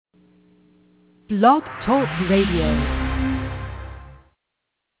Blog Talk Radio.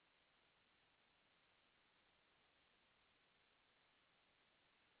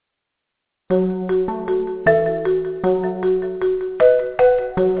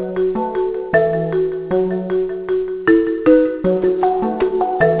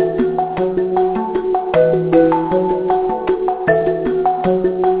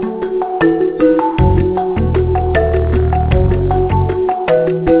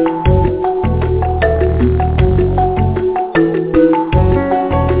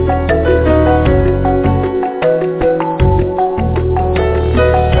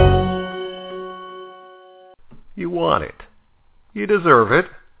 Deserve it,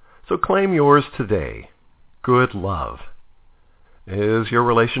 so claim yours today. Good love. Is your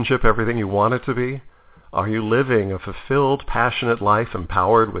relationship everything you want it to be? Are you living a fulfilled, passionate life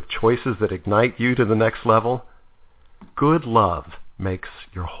empowered with choices that ignite you to the next level? Good love makes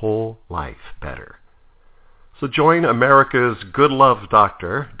your whole life better. So join America's Good Love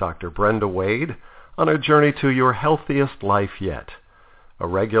Doctor, Dr. Brenda Wade, on a journey to your healthiest life yet. A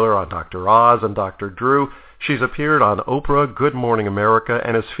regular on Dr. Oz and Dr. Drew, she's appeared on Oprah, Good Morning America,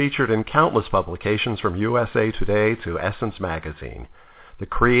 and is featured in countless publications from USA Today to Essence Magazine. The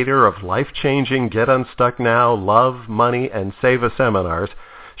creator of life-changing Get Unstuck Now, Love, Money, and Save a seminars,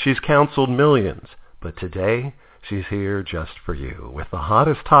 she's counseled millions. But today, she's here just for you with the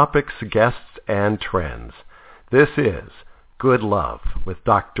hottest topics, guests, and trends. This is Good Love with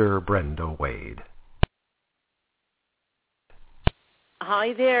Dr. Brenda Wade.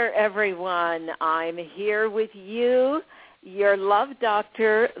 Hi there, everyone. I'm here with you, your love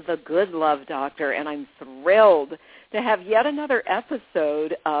doctor, the Good Love Doctor, and I'm thrilled to have yet another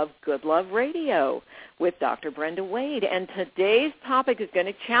episode of Good Love Radio with Dr. Brenda Wade. And today's topic is going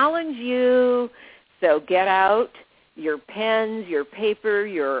to challenge you. So get out your pens, your paper,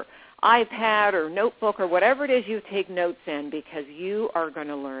 your iPad or notebook or whatever it is you take notes in, because you are going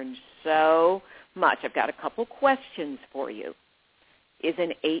to learn so much. I've got a couple questions for you. Is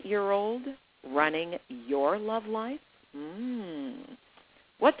an 8-year-old running your love life?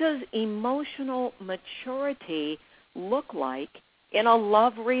 What does emotional maturity look like in a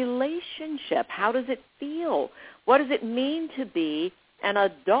love relationship? How does it feel? What does it mean to be an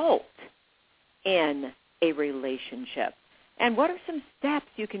adult in a relationship? And what are some steps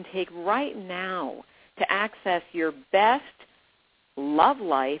you can take right now to access your best love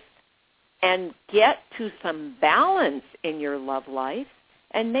life and get to some balance in your love life,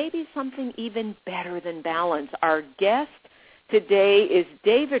 and maybe something even better than balance? Our guest today is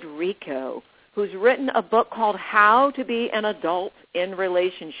David Richo, who's written a book called How to Be an Adult in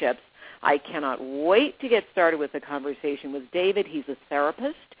Relationships. I cannot wait to get started with the conversation with David. He's a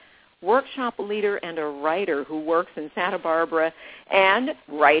therapist, workshop leader, and a writer who works in Santa Barbara and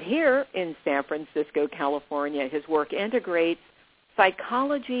right here in San Francisco, California. His work integrates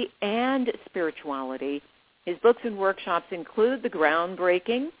psychology and spirituality. His books and workshops include the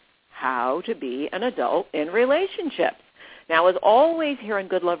groundbreaking How to Be an Adult in Relationships. Now, as always here on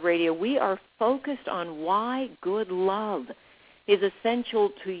Good Love Radio, we are focused on why good love is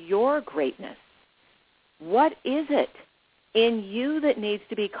essential to your greatness. What is it in you that needs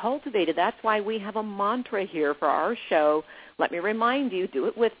to be cultivated? That's why we have a mantra here for our show. Let me remind you, do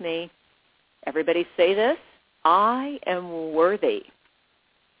it with me. Everybody say this. I am worthy.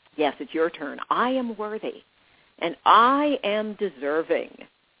 Yes, it's your turn. I am worthy. And I am deserving.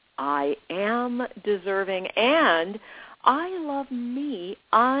 I am deserving. And I love me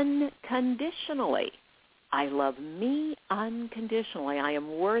unconditionally. I love me unconditionally. I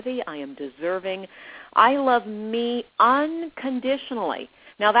am worthy. I am deserving. I love me unconditionally.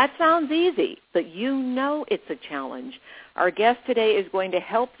 Now, that sounds easy, but you know it's a challenge. Our guest today is going to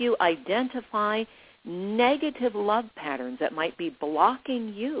help you identify negative love patterns that might be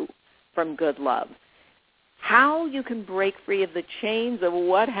blocking you from good love. How you can break free of the chains of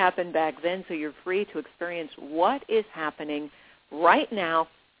what happened back then so you're free to experience what is happening right now.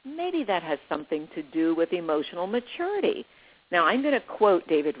 Maybe that has something to do with emotional maturity. Now, I'm going to quote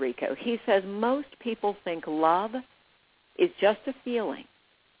David Richo. He says, most people think love is just a feeling,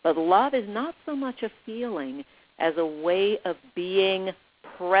 but love is not so much a feeling as a way of being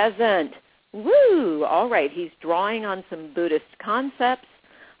present. Woo! All right, he's drawing on some Buddhist concepts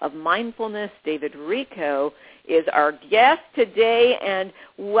of mindfulness. David Richo is our guest today, and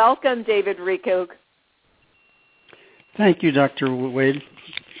welcome, David Richo. Thank you, Dr. Wade.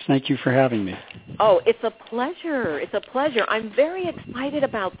 Thank you for having me. Oh, it's a pleasure. It's a pleasure. I'm very excited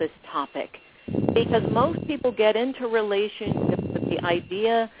about this topic because most people get into relationships with the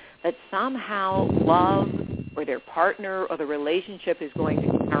idea that somehow love or their partner or the relationship is going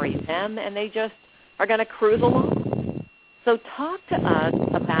to marry them, and they just are going to cruise along. So talk to us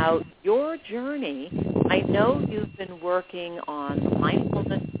about your journey. I know you've been working on the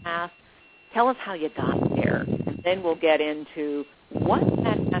mindfulness path. Tell us how you got there, and then we'll get into what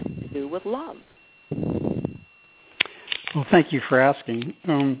that has to do with love. Well, thank you for asking.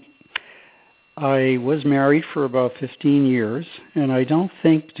 I was married for about 15 years, and I don't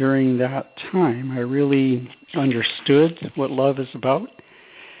think during that time I really understood what love is about.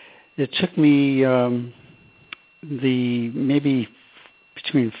 It took me maybe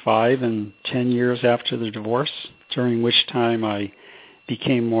between 5 and 10 years after the divorce, during which time I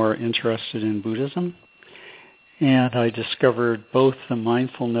became more interested in Buddhism. And I discovered both the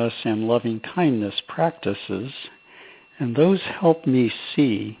mindfulness and loving kindness practices, and those helped me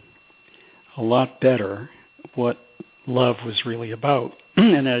see a lot better what love was really about.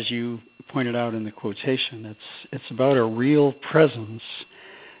 And as you pointed out in the quotation, it's about a real presence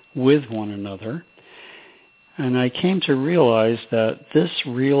with one another. And I came to realize that this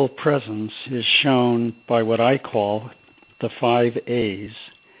real presence is shown by what I call the 5 A's.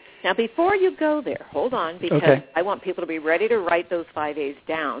 Now, before you go there, hold on, because I want people to be ready to write those 5 A's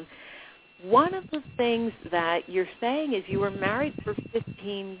down. One of the things that you're saying is you were married for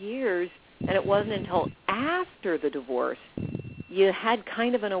 15 years, and it wasn't until after the divorce you had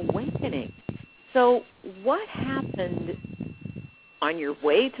kind of an awakening. So what happened on your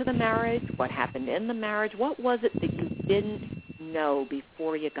way to the marriage? What happened in the marriage? What was it that you didn't know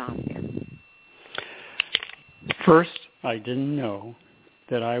before you got there? First, I didn't know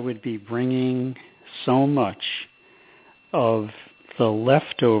that I would be bringing so much of the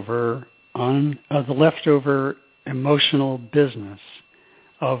leftover emotional business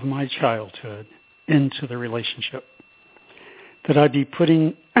of my childhood into the relationship. That I'd be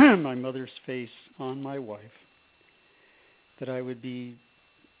putting my mother's face on my wife. That I would be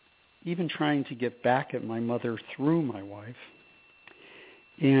even trying to get back at my mother through my wife.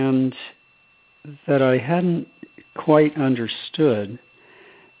 And that I hadn't quite understood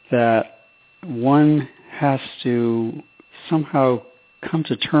that one has to somehow come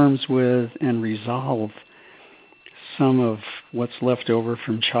to terms with and resolve some of what's left over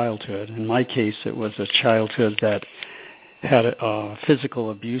from childhood. In my case, it was a childhood that had physical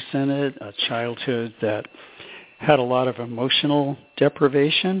abuse in it, a childhood that had a lot of emotional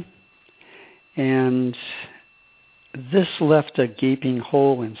deprivation, and this left a gaping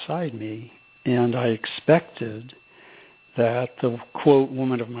hole inside me, and I expected that the, quote,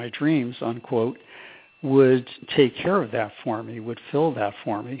 woman of my dreams, unquote, would take care of that for me, would fill that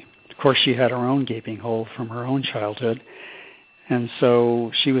for me. Of course, she had her own gaping hole from her own childhood, and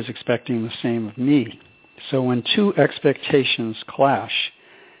so she was expecting the same of me. So when 2 expectations clash,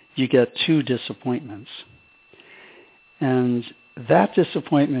 you get 2 disappointments. And that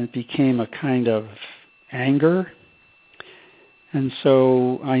disappointment became a kind of anger. And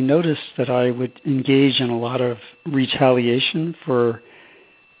so I noticed that I would engage in a lot of retaliation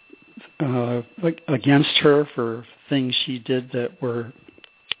against her for things she did that were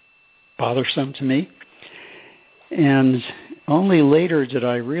bothersome to me. And only later did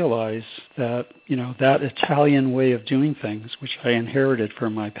I realize that, that Italian way of doing things, which I inherited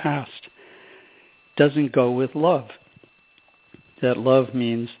from my past, doesn't go with love. That love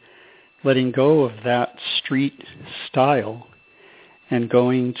means letting go of that street style and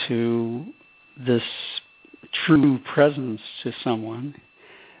going to this true presence to someone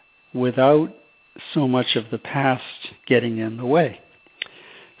without so much of the past getting in the way.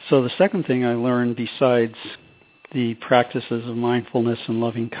 So the second thing I learned, besides the practices of mindfulness and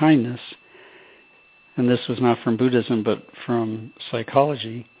loving kindness, and this was not from Buddhism but from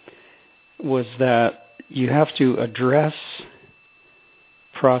psychology, was that you have to address,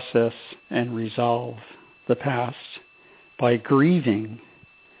 process, and resolve the past by grieving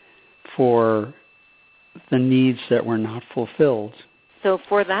for the needs that were not fulfilled. So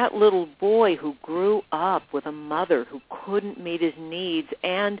for that little boy who grew up with a mother who couldn't meet his needs,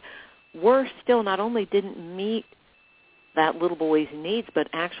 and worse still, not only didn't meet that little boy's needs, but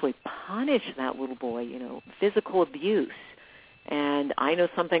actually punished that little boy, physical abuse. And I know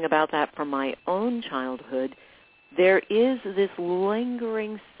something about that from my own childhood. There is this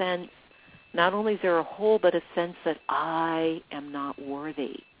lingering sense, not only is there a hole, but a sense that I am not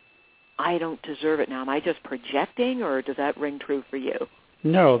worthy. I don't deserve it now. Am I just projecting, or does that ring true for you?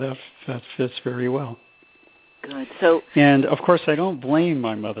 No, that fits very well. Good. And of course, I don't blame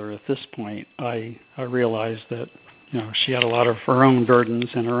my mother at this point. I realized that she had a lot of her own burdens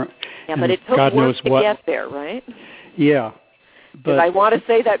and her. Yeah, but it took God work knows to what. get there, right? Yeah. But I want to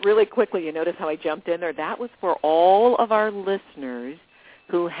say that really quickly. You notice how I jumped in there? That was for all of our listeners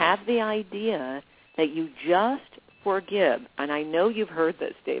who have the idea that you just forgive. And I know you've heard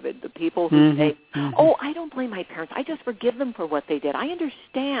this, David, the people who say, oh, I don't blame my parents. I just forgive them for what they did. I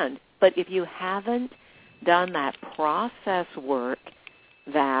understand. But if you haven't done that process work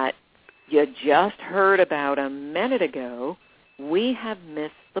that you just heard about a minute ago, we have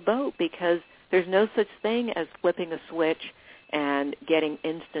missed the boat, because there's no such thing as flipping a switch and getting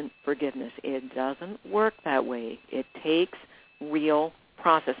instant forgiveness. It doesn't work that way. It takes real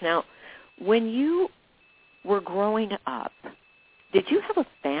process. Now, when you were growing up, did you have a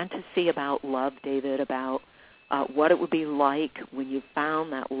fantasy about love, David, about what it would be like when you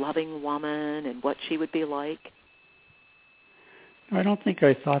found that loving woman and what she would be like? I don't think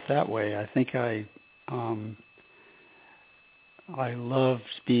I thought that way. I think I loved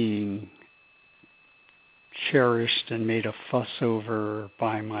being cherished and made a fuss over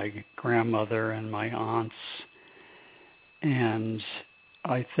by my grandmother and my aunts. And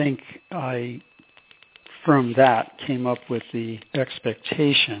I think I, from that, came up with the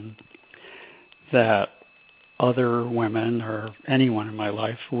expectation that other women or anyone in my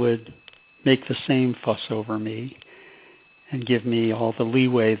life would make the same fuss over me and give me all the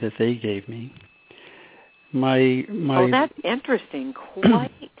leeway that they gave me. Oh, that's interesting.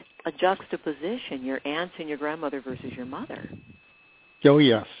 Quite a juxtaposition, your aunts and your grandmother versus your mother. Oh,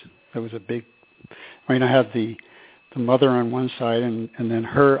 yes. That was a big... I mean, I had the mother on one side and then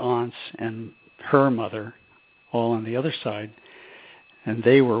her aunts and her mother all on the other side. And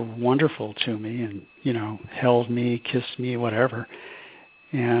they were wonderful to me and, held me, kissed me, whatever.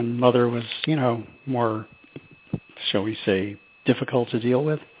 And mother was, more, shall we say, difficult to deal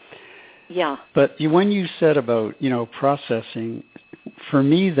with. Yeah. But when you said about, processing, for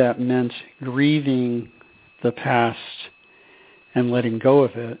me that meant grieving the past and letting go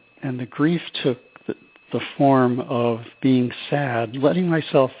of it. And the grief took the form of being sad, letting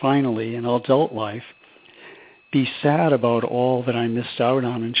myself finally in adult life be sad about all that I missed out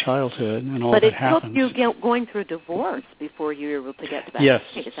on in childhood and all that happened. But it took you going through a divorce before you were able to get to that. Yes,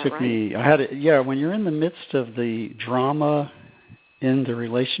 Is that took right? me. When you're in the midst of the drama in the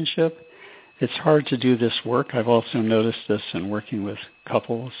relationship, it's hard to do this work. I've also noticed this in working with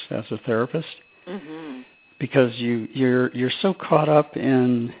couples as a therapist, because you're so caught up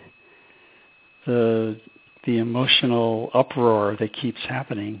in the emotional uproar that keeps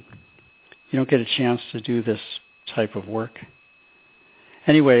happening. You don't get a chance to do this type of work.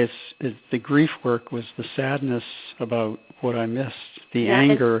 Anyway, the grief work was the sadness about what I missed, the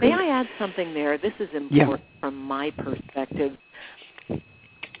anger. May I add something there? This is important from my perspective.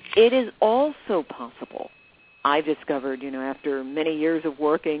 It is also possible, I've discovered, after many years of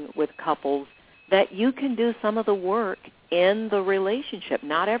working with couples, that you can do some of the work in the relationship.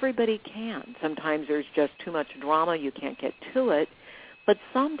 Not everybody can. Sometimes there's just too much drama, you can't get to it. But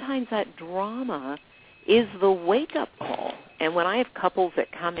sometimes that drama is the wake-up call. And when I have couples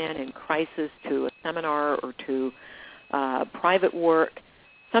that come in crisis to a seminar or to private work,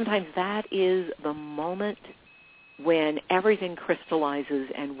 sometimes that is the moment when everything crystallizes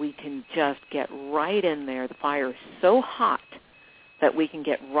and we can just get right in there. The fire is so hot that we can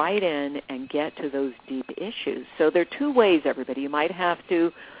get right in and get to those deep issues. So there are two ways, everybody. You might have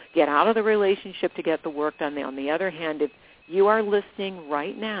to get out of the relationship to get the work done. On the other hand, if you are listening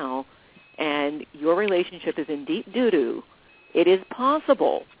right now and your relationship is in deep doo-doo, it is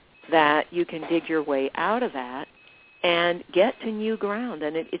possible that you can dig your way out of that and get to new ground.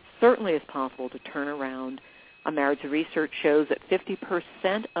 And it certainly is possible to turn around a marriage. The research shows that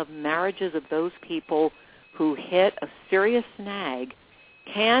 50% of marriages of those people who hit a serious snag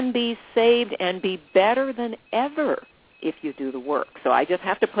can be saved and be better than ever if you do the work. So I just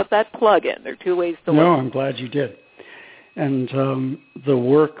have to put that plug in. There are two ways to look. No, I'm glad you did. And the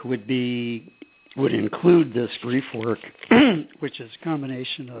work would include this grief work, which is a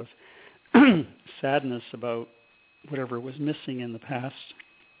combination of sadness about whatever was missing in the past,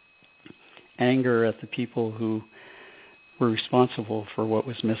 anger at the people who were responsible for what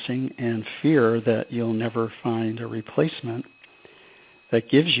was missing, and fear that you'll never find a replacement that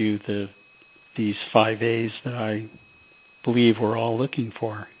gives you these 5 A's that I believe we're all looking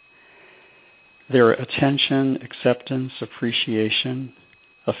for. They're attention, acceptance, appreciation,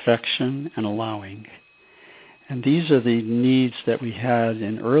 affection, and allowing. And these are the needs that we had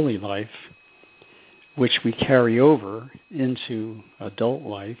in early life, which we carry over into adult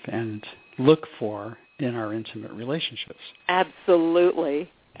life and look for in our intimate relationships.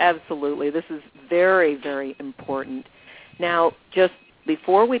 Absolutely. Absolutely. This is very, very important. Now, just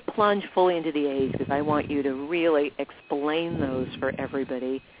before we plunge fully into the A's, because I want you to really explain those for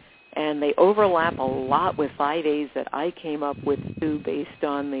everybody, And they overlap a lot with 5 A's that I came up with, too, based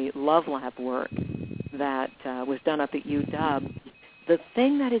on the Love Lab work that was done up at UW. The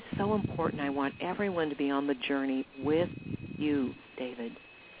thing that is so important, I want everyone to be on the journey with you, David.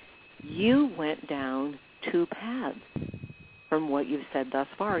 You went down 2 paths from what you've said thus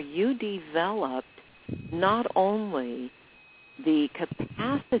far. You developed not only the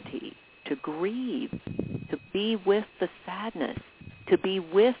capacity to grieve, to be with the sadness, to be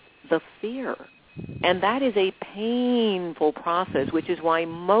with the fear. And that is a painful process, which is why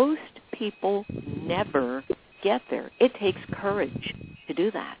most people never get there. It takes courage to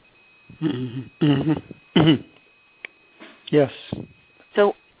do that. Mm-hmm. Mm-hmm. Yes.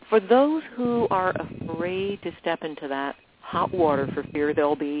 So for those who are afraid to step into that hot water for fear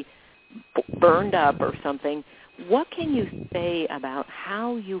they'll be burned up or something, what can you say about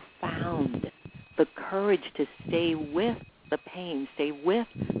how you found the courage to stay with the pain, stay with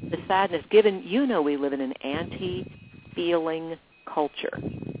the sadness, given we live in an anti-feeling culture?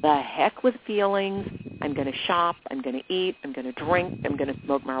 The heck with feelings. I'm going to shop, I'm going to eat, I'm going to drink, I'm going to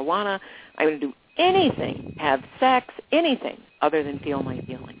smoke marijuana, I'm going to do anything, have sex, anything other than feel my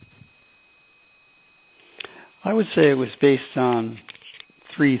feelings. I would say it was based on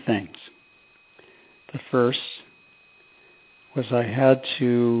 3 things. The first was I had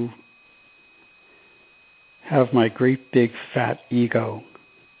to have my great big fat ego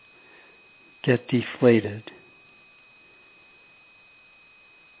get deflated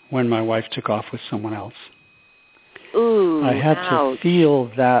when my wife took off with someone else. Ooh, I had ouch. to feel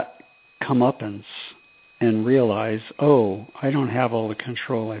that comeuppance and realize, I don't have all the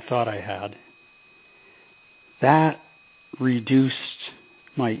control I thought I had. That reduced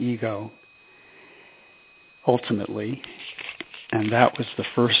my ego ultimately, and that was the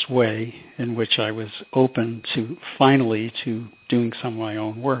first way in which I was open to finally to doing some of my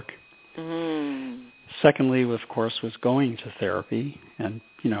own work. Mm. Secondly, of course, was going to therapy and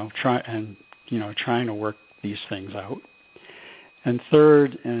trying to work these things out. And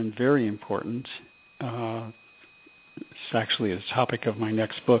third, and very important, it's actually the topic of my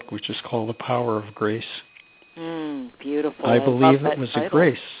next book, which is called The Power of Grace. Beautiful. I believe it was title. a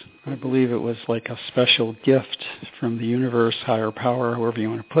grace. I believe it was like a special gift from the universe, higher power, however you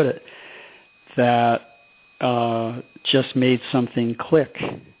want to put it, that just made something click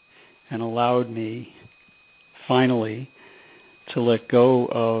and allowed me finally to let go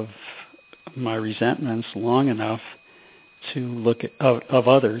of my resentments long enough to look at of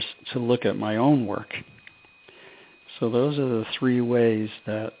others, to look at my own work. So those are the 3 ways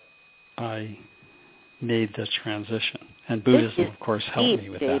that I made the transition. And Buddhism, of course, helped me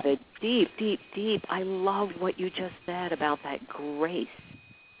with David, that. Deep. I love what you just said about that grace,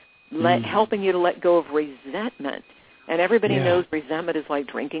 helping you to let go of resentment. And everybody knows resentment is like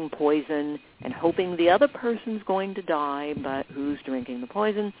drinking poison and hoping the other person's going to die, but who's drinking the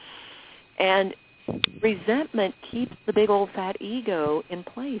poison? And resentment keeps the big old fat ego in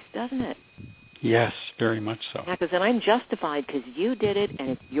place, doesn't it? Yes, very much so. Yeah, because then I'm justified because you did it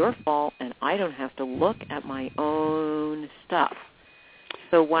and it's your fault and I don't have to look at my own stuff.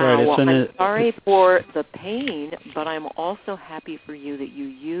 So, wow, right, I'm sorry for the pain, but I'm also happy for you that you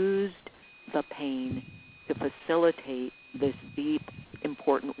used the pain to facilitate this deep,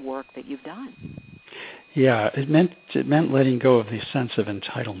 important work that you've done. Yeah, it meant letting go of the sense of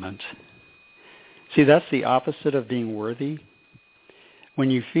entitlement. See, that's the opposite of being worthy. When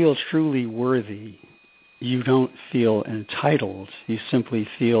you feel truly worthy, you don't feel entitled. You simply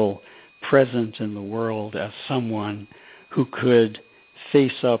feel present in the world as someone who could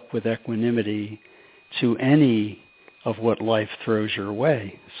face up with equanimity to any of what life throws your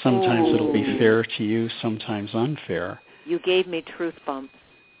way. Sometimes it'll be fair to you, sometimes unfair. You gave me truth bumps.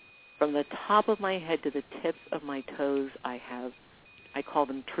 From the top of my head to the tips of my toes, I call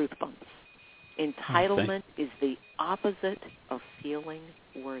them truth bumps. Entitlement is the opposite of feeling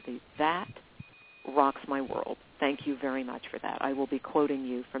worthy. That rocks my world. Thank you very much for that. I will be quoting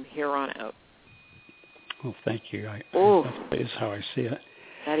you from here on out. Well, thank you. That is how I see it.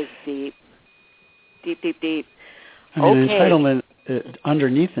 That is deep. Deep. I mean, entitlement,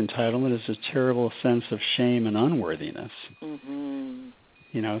 underneath entitlement is a terrible sense of shame and unworthiness. Mm-hmm.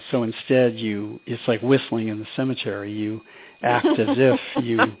 So instead it's like whistling in the cemetery. You act as if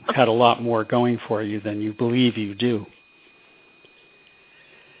you had a lot more going for you than you believe you do.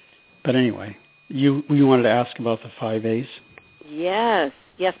 But anyway, you wanted to ask about the 5 A's? Yes,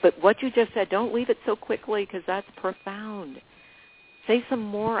 but what you just said, don't leave it so quickly because that's profound. Say some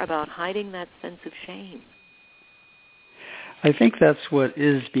more about hiding that sense of shame. I think that's what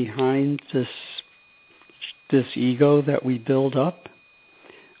is behind this ego that we build up.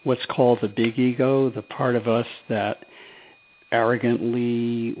 what's called the big ego, the part of us that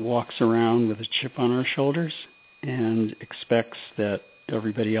arrogantly walks around with a chip on our shoulders and expects that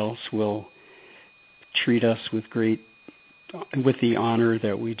everybody else will treat us with the honor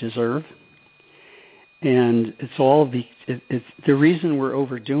that we deserve. And it's the reason we're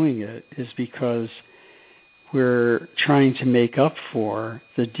overdoing it is because we're trying to make up for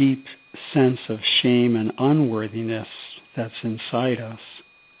the deep sense of shame and unworthiness that's inside us.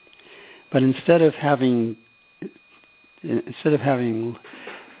 But instead of having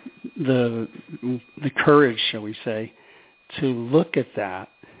the courage, shall we say, to look at that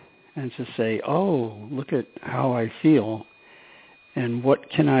and to say, oh, look at how I feel, and what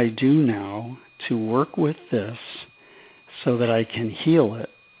can I do now to work with this so that I can heal it?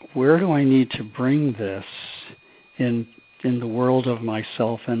 Where do I need to bring this in the world of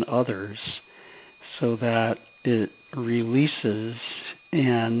myself and others so that it releases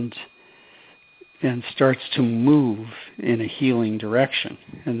and starts to move in a healing direction?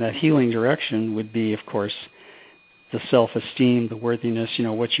 And that healing direction would be, of course, the self-esteem, the worthiness,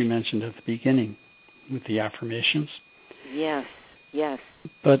 what you mentioned at the beginning with the affirmations. Yes, yes.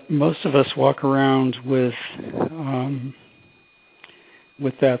 But most of us walk around with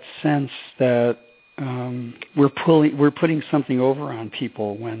that sense that we're putting something over on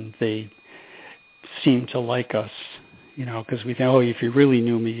people when they seem to like us, because we think, oh, if you really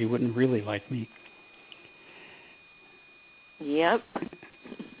knew me, you wouldn't really like me. Yep.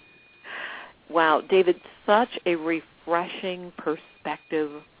 Wow, David, such a refreshing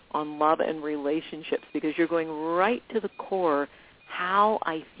perspective on love and relationships, because you're going right to the core. How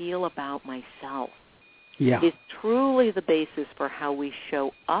I feel about myself is truly the basis for how we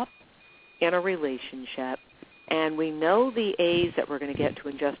show up in a relationship. And we know the A's that we're going to get to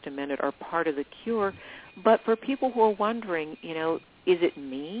in just a minute are part of the cure. But for people who are wondering, is it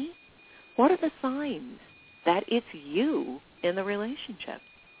me? What are the signs that it's you in the relationship?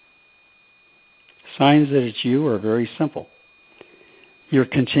 Signs that it's you are very simple. You're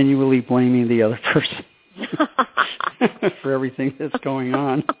continually blaming the other person for everything that's going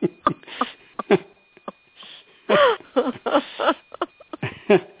on.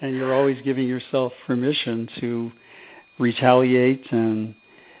 And you're always giving yourself permission to retaliate and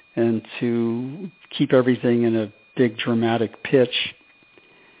to keep everything in a big dramatic pitch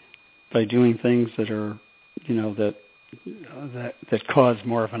by doing things that are, that cause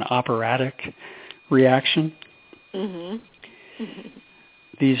more of an operatic reaction. Mm-hmm. Mm-hmm.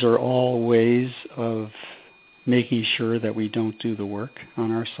 These are all ways of making sure that we don't do the work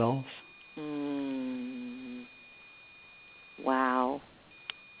on ourselves. Wow.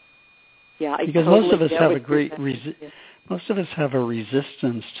 Yeah, because most of us have most of us have a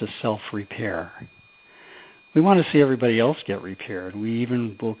resistance to self-repair. We want to see everybody else get repaired. We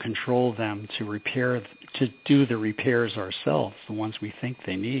even will control them to do the repairs ourselves, the ones we think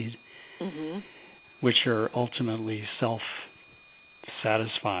they need, mm-hmm. which are ultimately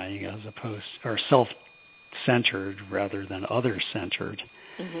self-satisfying or self-centered rather than other-centered.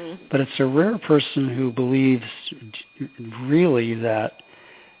 Mm-hmm. But it's a rare person who believes really that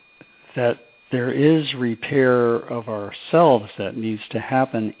there is repair of ourselves that needs to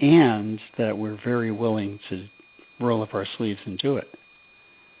happen, and that we're very willing to roll up our sleeves and do it.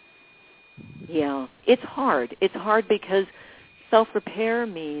 Yeah, it's hard. It's hard because self-repair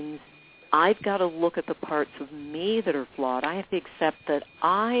means I've got to look at the parts of me that are flawed. I have to accept that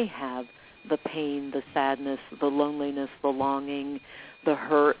I have the pain, the sadness, the loneliness, the longing, the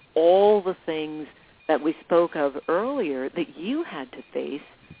hurt, all the things that we spoke of earlier that you had to face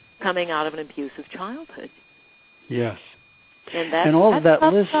coming out of an abusive childhood. Yes. And all that's of that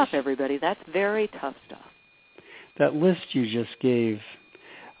tough list, stuff, everybody. That's very tough stuff. That list you just gave,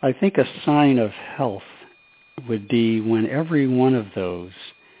 I think a sign of health would be when every one of those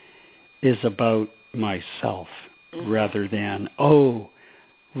is about myself, mm-hmm. rather than, oh,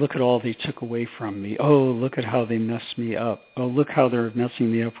 look at all they took away from me. Oh, look at how they messed me up. Oh, look how they're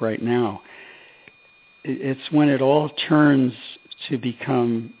messing me up right now. It's when it all turns to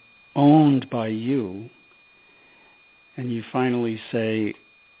become owned by you, and you finally say,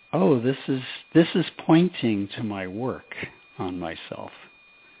 oh, this is pointing to my work on myself.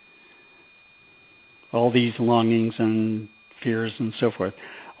 All these longings and fears and so forth,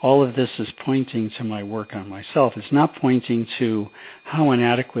 all of this is pointing to my work on myself. It's not pointing to how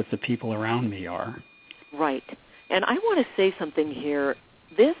inadequate the people around me are. Right. And I want to say something here.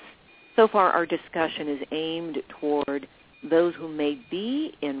 So far our discussion is aimed toward those who may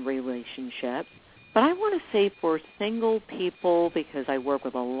be in relationships, but I want to say for single people, because I work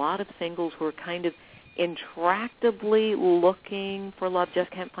with a lot of singles who are kind of intractably looking for love, just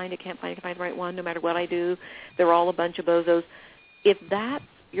can't find the right one, no matter what I do, they're all a bunch of bozos. If that's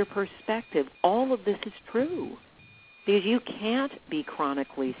your perspective, all of this is true. Because you can't be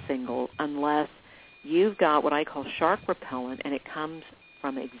chronically single unless you've got what I call shark repellent, and it comes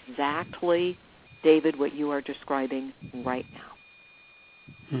from exactly, David, what you are describing right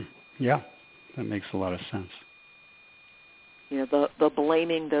now. Yeah, that makes a lot of sense. You know, the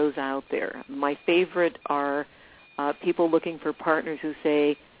blaming those out there. My favorite are people looking for partners who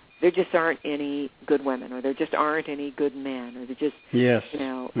say, there just aren't any good women, or there just aren't any good men, or there just, yes, you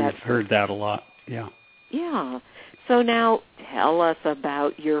know. We've heard that a lot, yeah. Yeah. So now tell us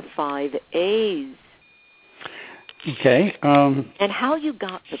about your 5 A's. Okay. And how you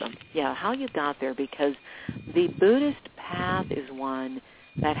got to them. Yeah, how you got there, because the Buddhist path is one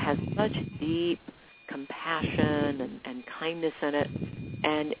that has such deep compassion and kindness in it.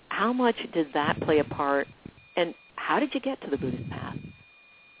 And how much did that play a part? And how did you get to the Buddhist path?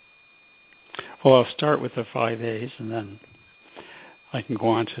 Well, I'll start with the 5 A's, and then I can go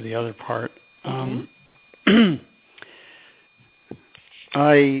on to the other part.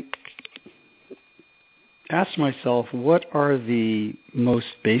 I asked myself, what are the most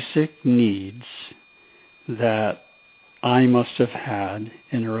basic needs that I must have had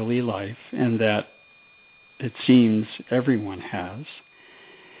in early life, and that it seems everyone has?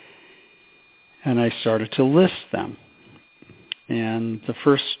 And I started to list them. And the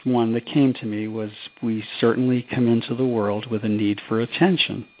first one that came to me was, we certainly come into the world with a need for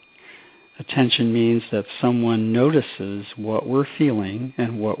attention. Attention means that someone notices what we're feeling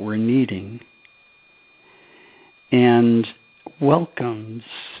and what we're needing and welcomes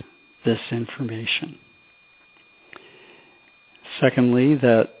this information. Secondly,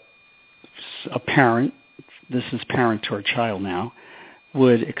 that a parent, this is parent to our child now,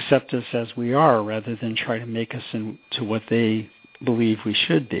 would accept us as we are rather than try to make us into what they believe we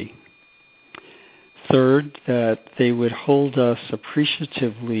should be. Third, that they would hold us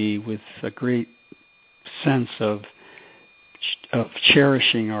appreciatively with a great sense of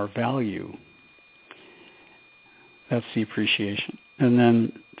cherishing our value. That's the appreciation. And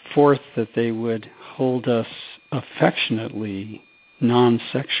then fourth, that they would hold us affectionately,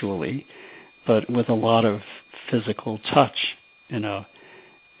 non-sexually, but with a lot of physical touch in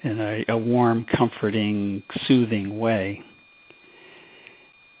a warm, comforting, soothing way.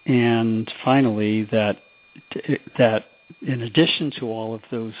 And finally, that in addition to all of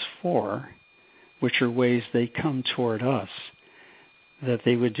those four, which are ways they come toward us, that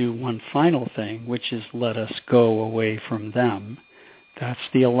they would do one final thing, which is let us go away from them. That's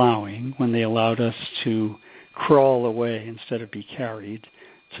the allowing, when they allowed us to crawl away instead of be carried,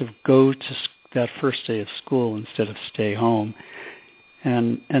 to go to that first day of school instead of stay home.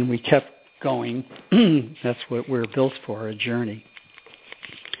 And we kept going. That's what we're built for, a journey.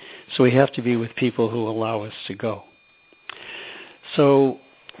 So we have to be with people who allow us to go. So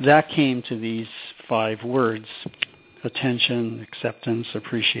that came to these 5 words: attention, acceptance,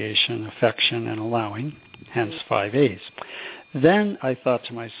 appreciation, affection, and allowing, hence 5 A's. Then I thought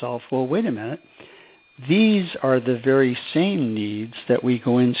to myself, well, wait a minute. These are the very same needs that we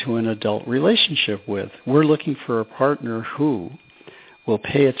go into an adult relationship with. We're looking for a partner who will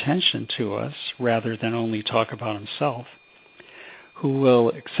pay attention to us rather than only talk about himself, who will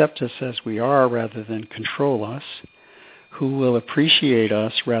accept us as we are rather than control us, who will appreciate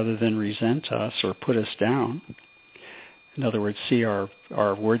us rather than resent us or put us down. In other words, see our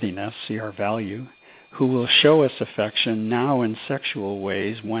worthiness, see our value, who will show us affection now in sexual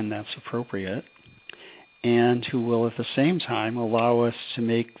ways when that's appropriate, and who will at the same time allow us to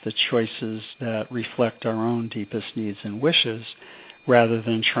make the choices that reflect our own deepest needs and wishes rather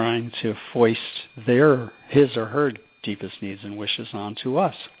than trying to foist his or her deepest needs and wishes onto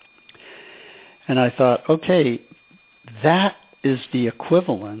us. And I thought, okay, that is the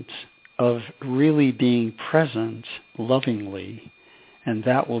equivalent of really being present lovingly, and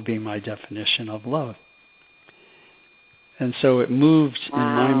that will be my definition of love. And so it moved in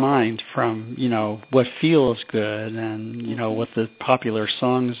my mind from, what feels good and, what the popular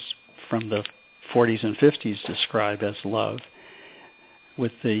songs from the 40s and 50s describe as love,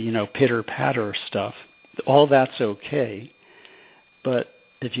 with the, pitter-patter stuff. All that's okay. But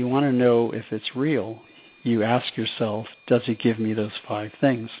if you want to know if it's real, you ask yourself, does it give me those 5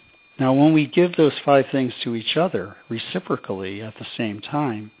 things? Now, when we give those 5 things to each other reciprocally at the same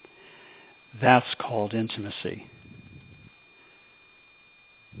time, that's called intimacy.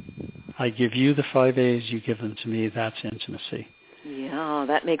 I give you the 5 A's, you give them to me, that's intimacy. Yeah,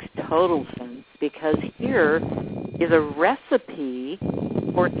 that makes total sense, because here is a recipe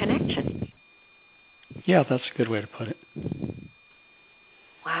for connection. Yeah, that's a good way to put it.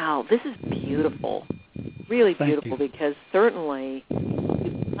 Wow, this is beautiful. Really beautiful, because certainly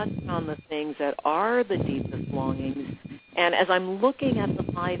you've touched on the things that are the deepest longings. And as I'm looking at the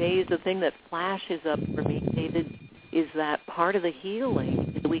 5 A's, the thing that flashes up for me, David, is that part of the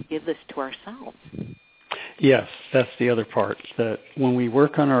healing is we give this to ourselves. Yes, that's the other part, that when we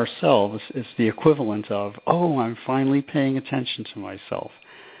work on ourselves, it's the equivalent of, oh, I'm finally paying attention to myself.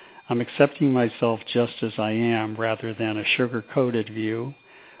 I'm accepting myself just as I am, rather than a sugar-coated view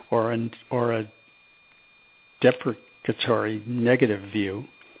or a deprecatory negative view.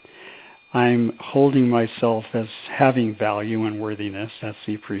 I'm holding myself as having value and worthiness. That's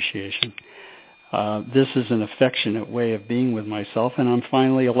the appreciation. This is an affectionate way of being with myself, and I'm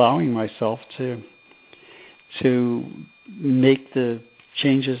finally allowing myself to make the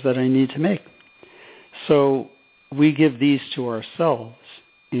changes that I need to make. So we give these to ourselves,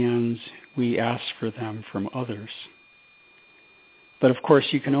 and we ask for them from others. But of course,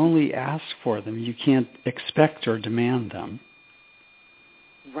 you can only ask for them. You can't expect or demand them.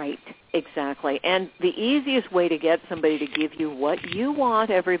 Right, exactly. And the easiest way to get somebody to give you what you want,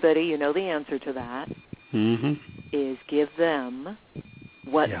 everybody, you know the answer to that, is give them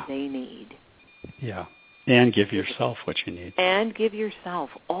what they need. Yeah. And give yourself what you need. And give yourself.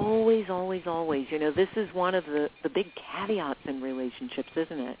 Always, always, always. You know, this is one of the big caveats in relationships,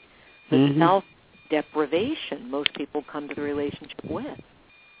 isn't it? The self-deprivation most people come to the relationship with.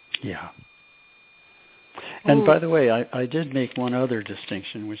 Yeah. And by the way, I did make one other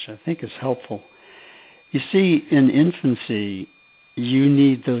distinction, which I think is helpful. You see, in infancy, you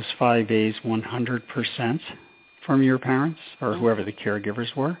need those 5 A's 100% from your parents or whoever the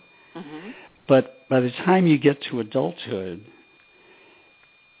caregivers were. But by the time you get to adulthood,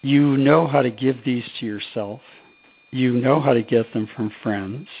 you know how to give these to yourself. You know how to get them from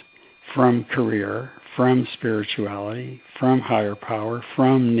friends, from career, from spirituality, from higher power,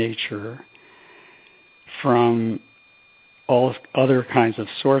 from nature, from all other kinds of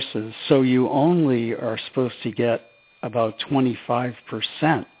sources. So you only are supposed to get about 25%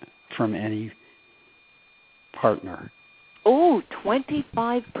 from any partner. Oh,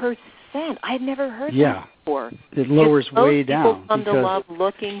 25%. I had never heard that before. It lowers way down. People come to love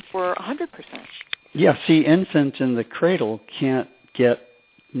looking for 100%. Yeah, see, infant in the cradle can't get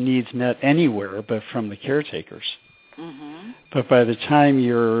needs met anywhere but from the caretakers. But by the time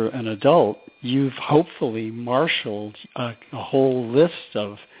you're an adult, you've hopefully marshaled a whole list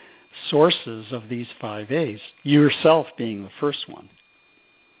of sources of these 5 A's, yourself being the first one.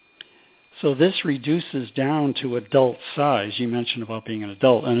 So this reduces down to adult size. You mentioned about being an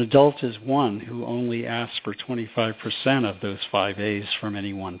adult. An adult is one who only asks for 25% of those 5 A's from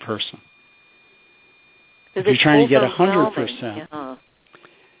any one person. If you're trying to get 100%,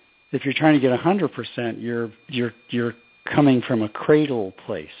 if you're trying to get 100%, you're coming from a cradle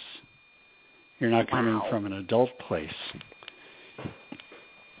place. You're not coming from an adult place.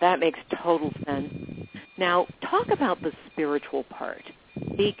 That makes total sense. Now, talk about the spiritual part,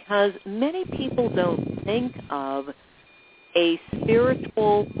 because many people don't think of a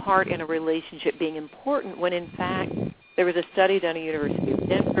spiritual part in a relationship being important when, in fact, there was a study done at the University of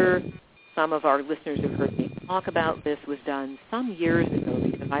Denver. Some of our listeners have heard me talk about this. Was done some years ago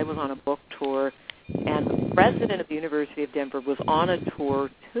because I was on a book tour, and the president of the University of Denver was on a tour,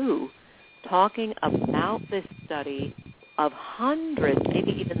 too, talking about this study of hundreds,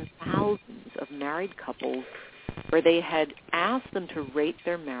 maybe even thousands of married couples where they had asked them to rate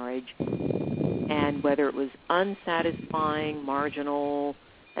their marriage and whether it was unsatisfying, marginal,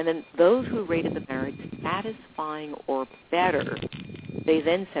 and then those who rated the marriage satisfying or better, they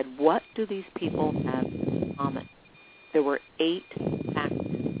then said, what do these people have in common? There were 8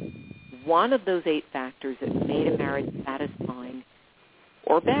 factors. One of those 8 factors that made a marriage satisfying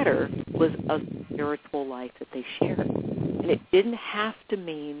or better was a spiritual life that they shared. And it didn't have to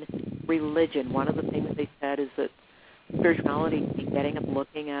mean religion. One of the things they said is that spirituality can be getting up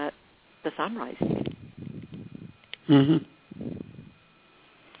looking at the sunrise.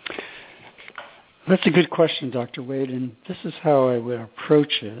 That's a good question, Dr. Wade, and this is how I would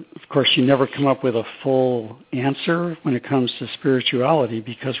approach it. Of course, you never come up with a full answer when it comes to spirituality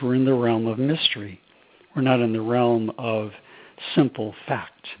because we're in the realm of mystery. We're not in the realm of simple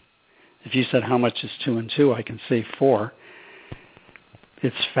fact. If you said how much is 2 and 2, I can say 4.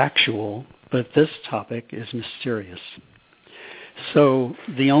 It's factual, but this topic is mysterious. So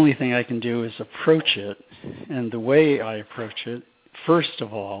the only thing I can do is approach it, and the way I approach it, first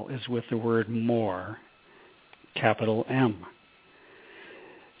of all, is with the word more, capital M.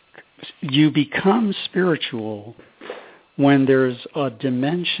 You become spiritual when there's a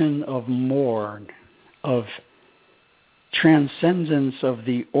dimension of more of transcendence of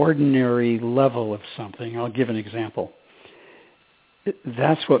the ordinary level of something. I'll give an example.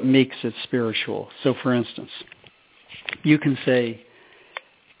 That's what makes it spiritual. So, for instance, you can say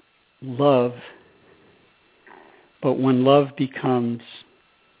love, but when love becomes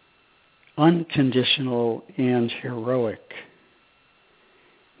unconditional and heroic,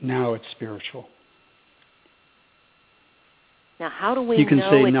 now it's spiritual. Now, how do we You can know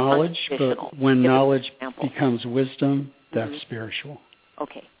say it's knowledge, unconditional? but when Give knowledge an example. becomes wisdom, that's spiritual.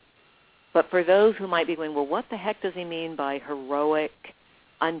 Okay. But for those who might be going, well, what the heck does he mean by heroic,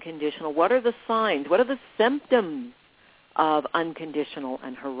 unconditional? What are the signs? What are the symptoms of unconditional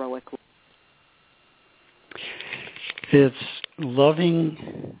and heroic love? It's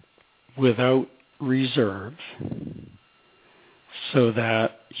loving without reserve, so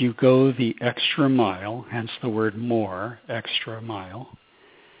that you go the extra mile, hence the word more, extra mile,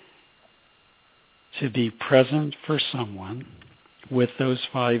 to be present for someone with those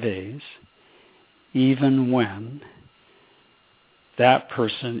 5 A's, even when that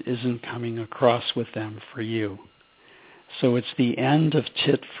person isn't coming across with them for you. So it's the end of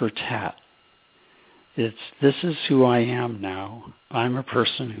tit for tat. It's, this is who I am now. I'm a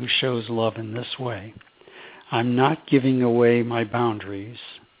person who shows love in this way. I'm not giving away my boundaries.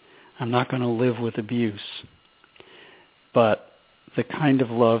 I'm not going to live with abuse. But the kind of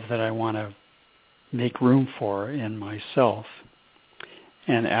love that I want to make room for in myself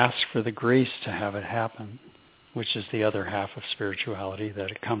and ask for the grace to have it happen, which is the other half of spirituality, that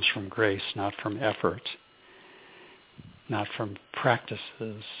it comes from grace, not from effort, not from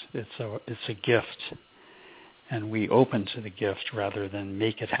practices. It's a gift, and we open to the gift rather than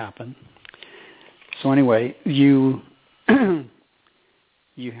make it happen. So anyway, you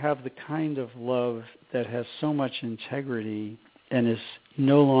you have the kind of love that has so much integrity and is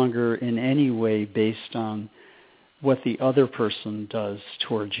no longer in any way based on what the other person does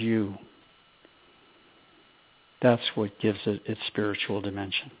towards you. That's what gives it its spiritual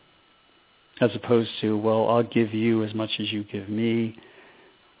dimension. As opposed to, well, I'll give you as much as you give me.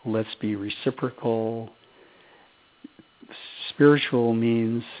 Let's be reciprocal. Spiritual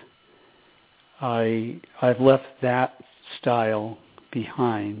means I've left that style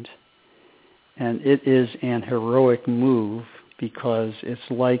behind, and it is an heroic move because it's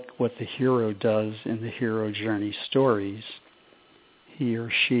like what the hero does in the hero journey stories. He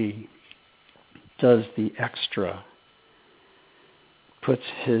or she does the extra, puts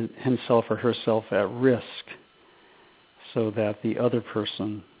himself or herself at risk so that the other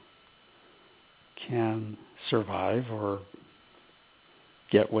person can survive or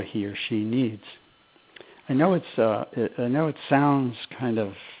get what he or she needs. I know it sounds kind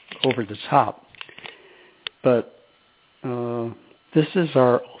of over the top, but this is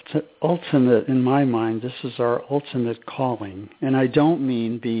our ultimate, in my mind, this is our ultimate calling. And I don't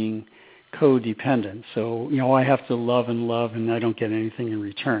mean being codependent. So, I have to love and I don't get anything in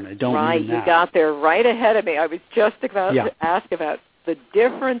return. I don't mean that. Right, you got there right ahead of me. I was just about to ask about the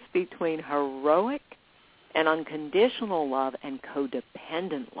difference between heroic and unconditional love and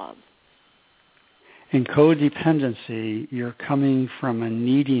codependent love. In codependency, you're coming from a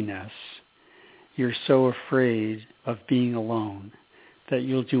neediness. You're so afraid of being alone that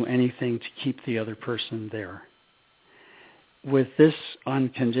you'll do anything to keep the other person there. With this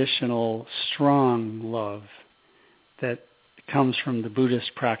unconditional, strong love that comes from the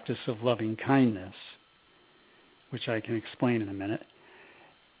Buddhist practice of loving kindness, which I can explain in a minute,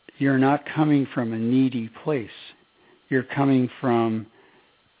 you're not coming from a needy place. You're coming from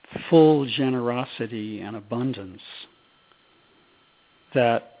full generosity and abundance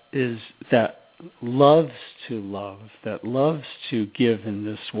that loves to love, that loves to give in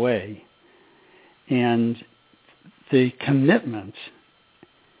this way. And the commitment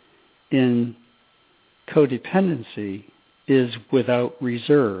in codependency is without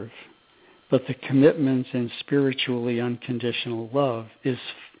reserve, but the commitment in spiritually unconditional love is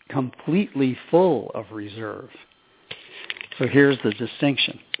completely full of reserve. So here's the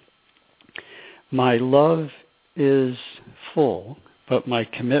distinction. My love is full, but my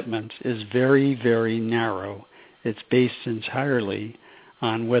commitment is very, very narrow. It's based entirely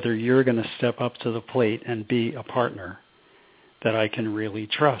on whether you're going to step up to the plate and be a partner that I can really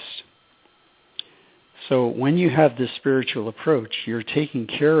trust. So when you have this spiritual approach, you're taking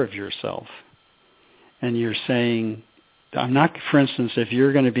care of yourself. And you're saying, I'm not, for instance, if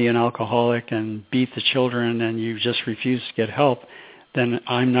you're going to be an alcoholic and beat the children and you just refuse to get help, then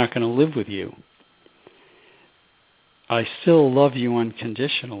I'm not going to live with you. I still love you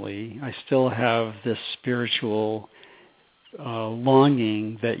unconditionally. I still have this spiritual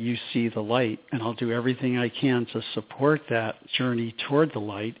longing that you see the light, and I'll do everything I can to support that journey toward the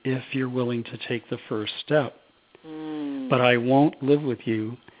light if you're willing to take the first step. But I won't live with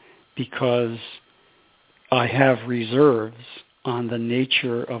you because I have reserves on the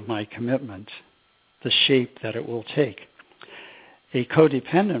nature of my commitment, the shape that it will take. A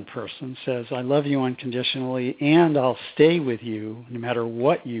codependent person says, I love you unconditionally and I'll stay with you no matter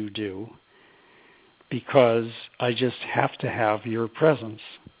what you do because I just have to have your presence.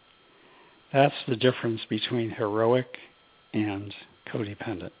 That's the difference between heroic and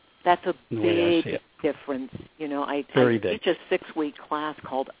codependent. That's a big difference. You know, I teach a 6-week class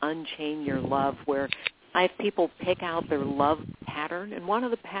called Unchain Your Love, where I have people pick out their love pattern, and one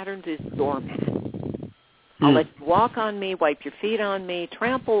of the patterns is doormat. I'll let you walk on me, wipe your feet on me,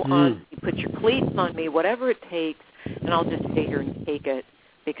 trample on me, put your cleats on me, whatever it takes, and I'll just stay here and take it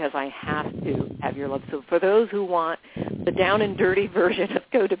because I have to have your love. So for those who want the down and dirty version of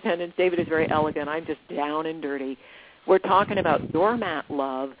codependence, David is very elegant. I'm just down and dirty. We're talking about doormat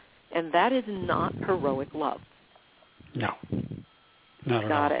love, and that is not heroic love. No, not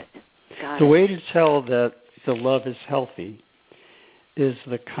at all. Got it. The way to tell that the love is healthy is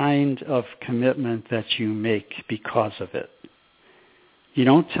the kind of commitment that you make because of it. You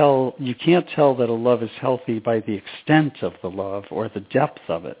can't tell that a love is healthy by the extent of the love or the depth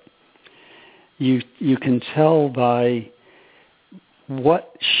of it. You can tell by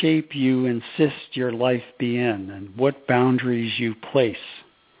what shape you insist your life be in and what boundaries you place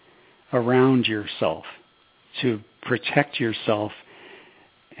around yourself to protect yourself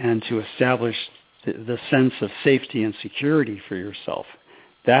and to establish the sense of safety and security for yourself.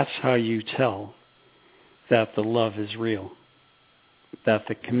 That's how you tell that the love is real, that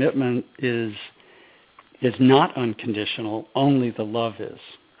the commitment is not unconditional, only the love is.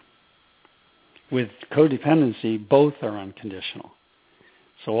 With codependency, both are unconditional.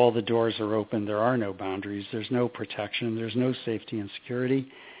 So all the doors are open, there are no boundaries, there's no protection, there's no safety and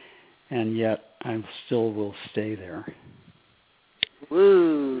security, and yet I still will stay there.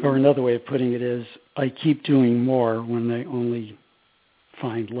 Woo. Or another way of putting it is, I keep doing more when they only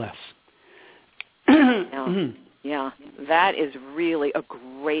find less. Yeah, that is really a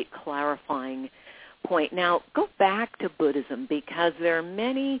great clarifying point. Now, go back to Buddhism, because there are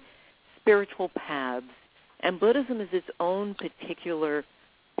many spiritual paths, and Buddhism is its own particular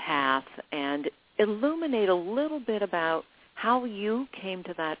path, and illuminate a little bit about how you came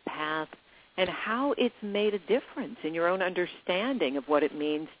to that path and how it's made a difference in your own understanding of what it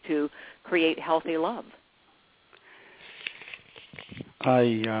means to create healthy love.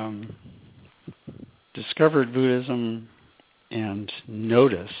 I discovered Buddhism and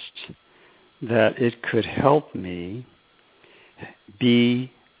noticed that it could help me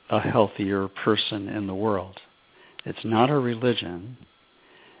be a healthier person in the world. It's not a religion.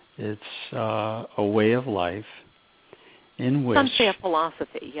 It's a way of life in which... Some say a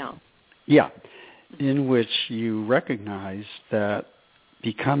philosophy, yeah. Yeah, in which you recognize that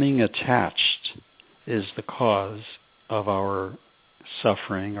becoming attached is the cause of our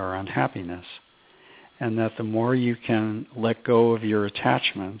suffering or unhappiness, and that the more you can let go of your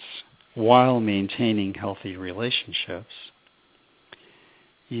attachments while maintaining healthy relationships,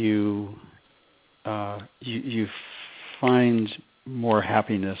 you find more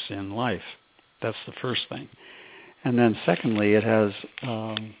happiness in life. That's the first thing. And then secondly, it has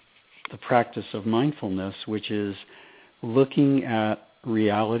the practice of mindfulness, which is looking at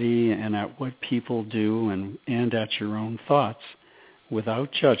reality and at what people do and at your own thoughts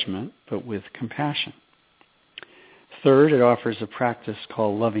without judgment, but with compassion. Third, it offers a practice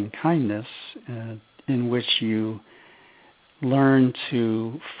called loving kindness, in which you learn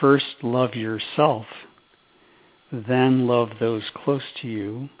to first love yourself, then love those close to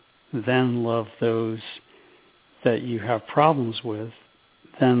you, then love those that you have problems with,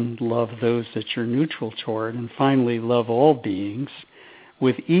 then love those that you're neutral toward, and finally love all beings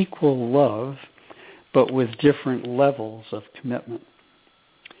with equal love, but with different levels of commitment.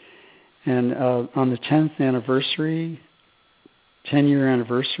 And on the 10-year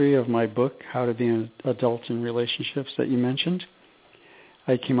anniversary of my book, How to Be an Adult in Relationships, that you mentioned,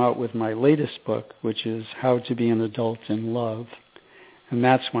 I came out with my latest book, which is How to Be an Adult in Love. And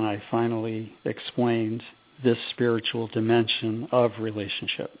that's when I finally explained this spiritual dimension of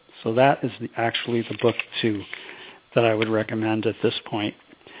relationship. So that is actually the book 2 that I would recommend at this point.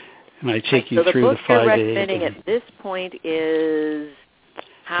 And I take you through the 5 days. So the book you're recommending at this point is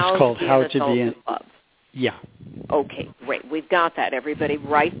How to Be an Adult in Love. Yeah. Okay, great. We've got that. Everybody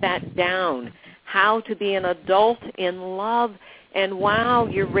write that down. How to Be an Adult in Love. And wow,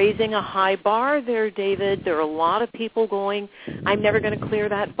 you're raising a high bar there, David. There are a lot of people going, I'm never going to clear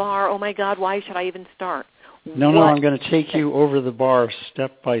that bar. Oh, my God, why should I even start? No, I'm going to take you over the bar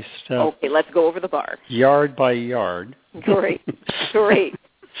step by step. Okay, let's go over the bar. Yard by yard. Great.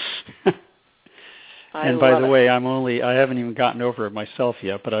 And by the way, I haven't even gotten over it myself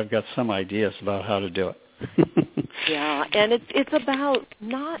yet, but I've got some ideas about how to do it. Yeah, and it's about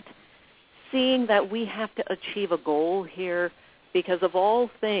not seeing that we have to achieve a goal here, because of all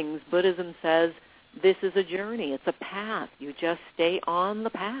things, Buddhism says this is a journey. It's a path. You just stay on the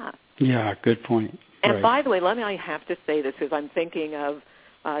path. Yeah, good point. And right. By the way, I have to say this because I'm thinking of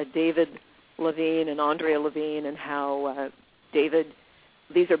David Levine and Andrea Levine, and how David,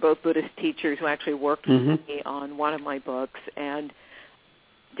 these are both Buddhist teachers who actually worked with me on one of my books. And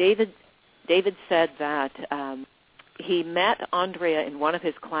David said that he met Andrea in one of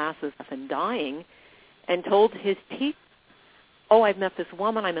his classes and dying, and told his teacher, oh, I've met this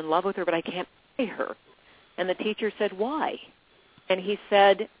woman, I'm in love with her, but I can't marry her. And the teacher said, why? And he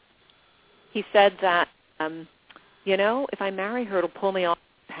said that, if I marry her, it'll pull me off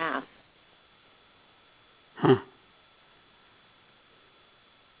the path. Huh.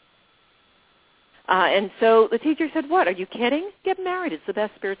 And so the teacher said, what, are you kidding? Get married. It's the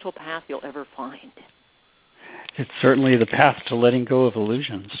best spiritual path you'll ever find. It's certainly the path to letting go of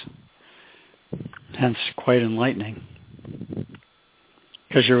illusions. Hence, quite enlightening.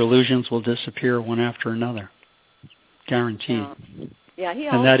 Because your illusions will disappear one after another. Guaranteed. Yeah,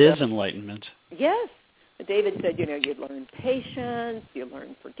 and that is enlightenment. Yes. David said, you learn patience, you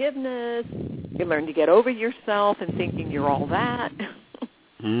learn forgiveness, you learn to get over yourself and thinking you're all that.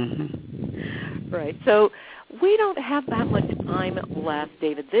 Right. So we don't have that much time left,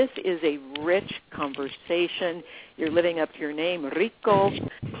 David. This is a rich conversation. You're living up to your name, Richo.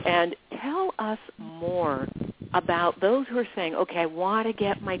 And tell us more about those who are saying, okay, I want to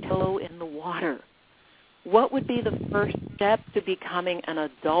get my toe in the water. What would be the first step to becoming an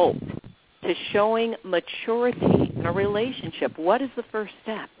adult, to showing maturity in a relationship? What is the first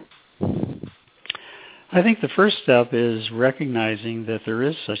step? I think the first step is recognizing that there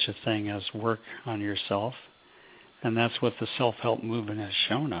is such a thing as work on yourself, and that's what the self-help movement has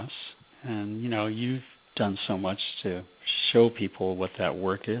shown us. And, you've done so much to show people what that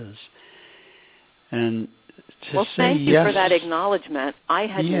work is. And to thank you yes, for that acknowledgement. I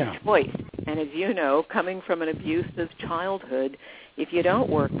had no choice. And as you know, coming from an abusive childhood, if you don't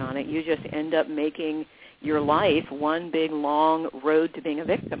work on it, you just end up making your life one big, long road to being a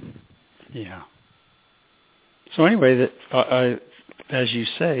victim. Yeah. So anyway, as you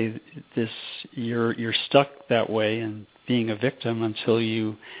say, you're stuck that way and being a victim until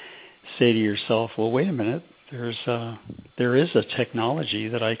you say to yourself, well, wait a minute, there is a technology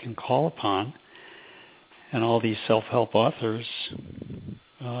that I can call upon, and all these self-help authors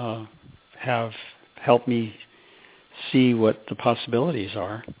have helped me see what the possibilities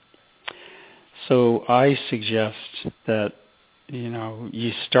are. So I suggest that,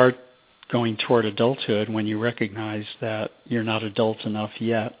 you start going toward adulthood when you recognize that you're not adult enough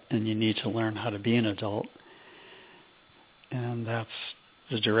yet and you need to learn how to be an adult. And that's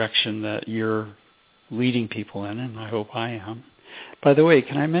the direction that you're leading people in, and I hope I am. By the way,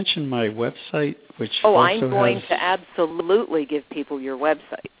 can I mention my website, which I'm going to absolutely give people your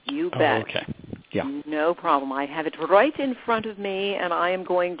website. You bet. Oh, okay. Yeah. No problem. I have it right in front of me, and I am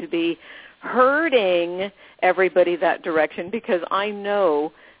going to be herding everybody that direction because I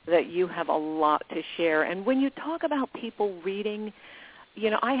know that you have a lot to share. And when you talk about people reading,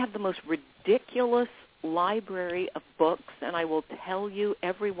 I have the most ridiculous library of books, and I will tell you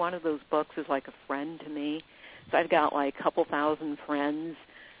every one of those books is like a friend to me. So I've got like a couple thousand friends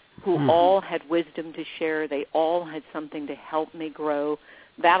who all had wisdom to share. They all had something to help me grow.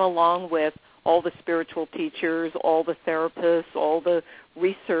 That along with all the spiritual teachers, all the therapists, all the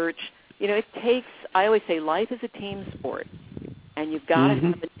research. It takes, I always say, life is a team sport. And you've got to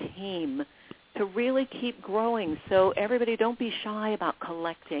have a team to really keep growing. So everybody, don't be shy about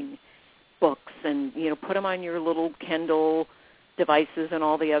collecting books and, put them on your little Kindle devices and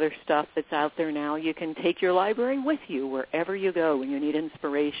all the other stuff that's out there now. You can take your library with you wherever you go when you need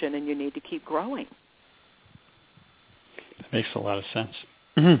inspiration and you need to keep growing. That makes a lot of sense.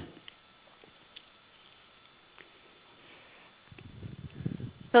 Mm-hmm.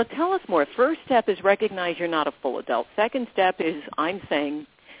 So tell us more. First step is recognize you're not a full adult. Second step is, I'm saying,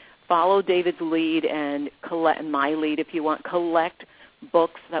 follow David's lead and my lead, if you want. Collect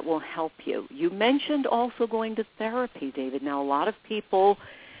books that will help you. You mentioned also going to therapy, David. Now, a lot of people,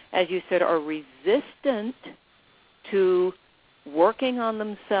 as you said, are resistant to working on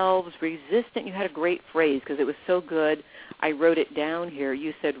themselves, resistant. You had a great phrase because it was so good. I wrote it down here.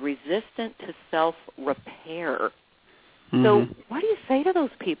 You said resistant to self-repair. Mm-hmm. So what do you say to those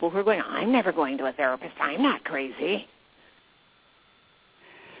people who are going, I'm never going to a therapist, I'm not crazy?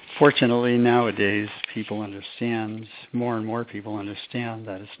 Fortunately, nowadays, people understand, more and more people understand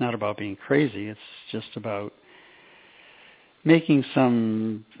that it's not about being crazy. It's just about making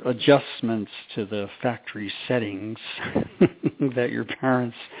some adjustments to the factory settings that your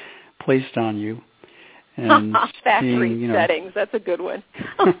parents placed on you. And factory settings, that's a good one.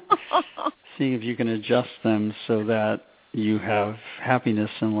 Seeing if you can adjust them so that you have happiness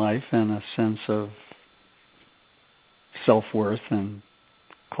in life and a sense of self-worth and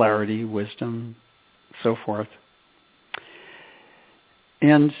clarity, wisdom, so forth.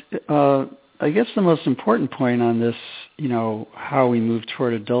 And I guess the most important point on this, how we move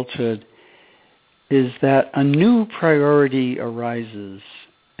toward adulthood, is that a new priority arises.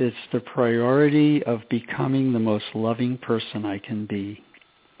 It's the priority of becoming the most loving person I can be.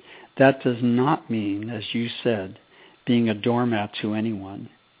 That does not mean, as you said, being a doormat to anyone,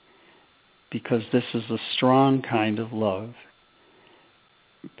 because this is a strong kind of love.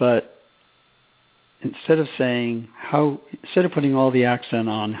 But instead of putting all the accent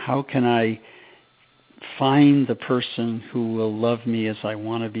on how can I find the person who will love me as I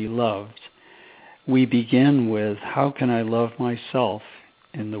want to be loved, we begin with how can I love myself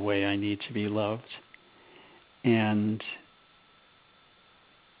in the way I need to be loved, and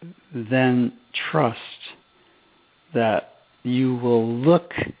then trust that you will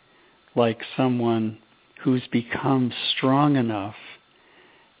look like someone who's become strong enough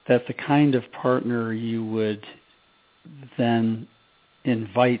that the kind of partner you would then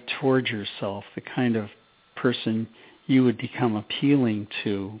invite towards yourself, the kind of person you would become appealing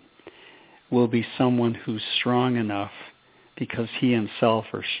to, will be someone who's strong enough because he himself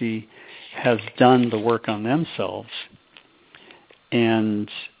or she has done the work on themselves. And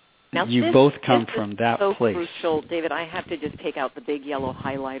now you both come from that so place. Crucial, David. I have to just take out the big yellow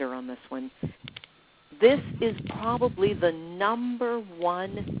highlighter on this one. This is probably the number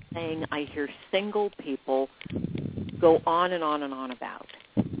one thing I hear single people go on and on and on about.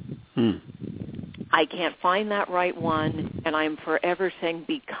 I can't find that right one, and I'm forever saying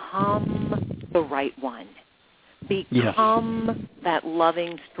become the right one. Become that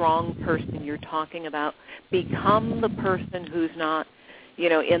loving, strong person you're talking about. Become the person who's not,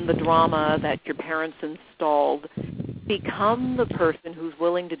 in the drama that your parents installed. Become the person who's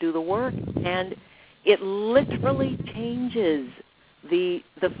willing to do the work. And it literally changes the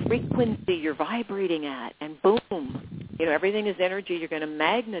frequency you're vibrating at. And boom, everything is energy. You're going to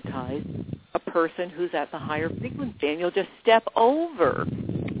magnetize a person who's at the higher frequency. And you'll just step over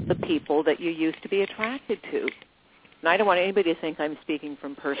the people that you used to be attracted to. And I don't want anybody to think I'm speaking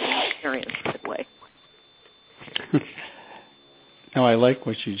from personal experience that way. No, I like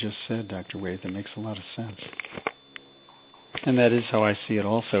what you just said, Dr. Wade. That makes a lot of sense. And that is how I see it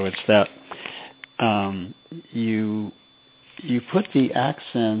also. It's that you put the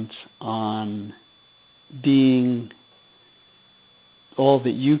accent on being all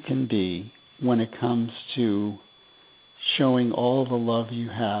that you can be when it comes to showing all the love you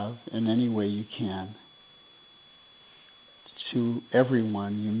have in any way you can to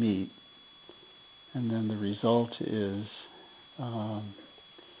everyone you meet. And then the result is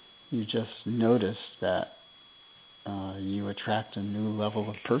you just notice that you attract a new level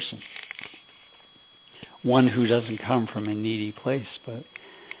of person. One who doesn't come from a needy place, but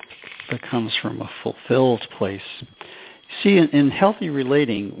comes from a fulfilled place. See, in healthy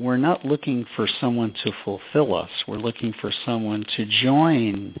relating, we're not looking for someone to fulfill us. We're looking for someone to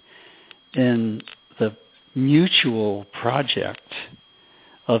join in the mutual project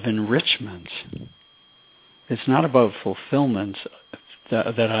of enrichment. It's not about fulfillment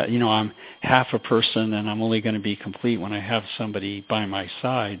that I'm half a person and I'm only going to be complete when I have somebody by my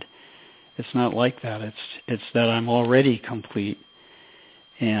side. It's not like that. It's that I'm already complete,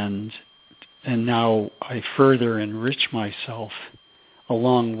 and now I further enrich myself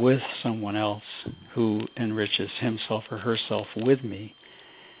along with someone else who enriches himself or herself with me.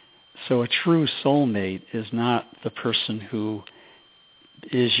 So a true soulmate is not the person who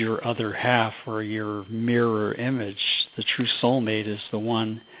is your other half or your mirror image. The true soulmate is the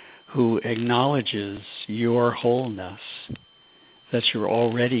one who acknowledges your wholeness, that you're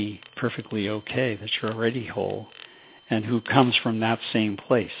already perfectly okay, that you're already whole, and who comes from that same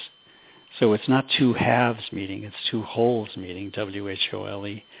place. So it's not two halves meeting, it's two wholes meeting,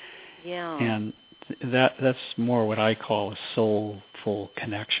 WHOLE. Yeah. And that's more what I call a soulful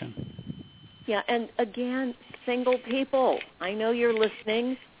connection. Yeah, and again, single people, I know you're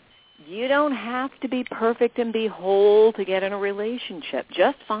listening. You don't have to be perfect and be whole to get in a relationship.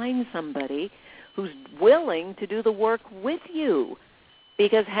 Just find somebody who's willing to do the work with you,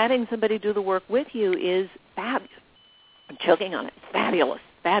 because having somebody do the work with you is fabulous. I'm choking on it. It's fabulous,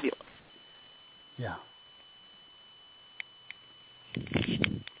 fabulous. Yeah.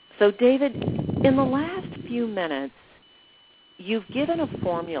 So, David, in the last few minutes, you've given a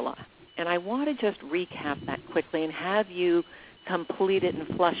formula, and I want to just recap that quickly and have you complete it and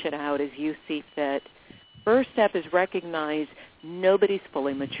flush it out as you see fit. First step is recognize nobody's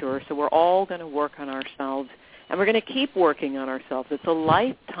fully mature, so we're all going to work on ourselves, and we're going to keep working on ourselves. It's a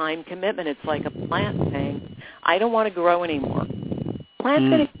lifetime commitment. It's like a plant saying, I don't want to grow anymore. Plant's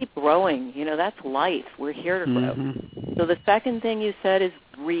going to keep growing. You know, that's life. We're here to grow. Mm-hmm. So the second thing you said is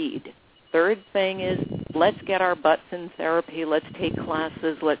read. Third thing is let's get our butts in therapy. Let's take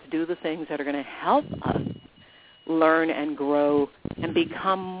classes. Let's do the things that are going to help us learn and grow and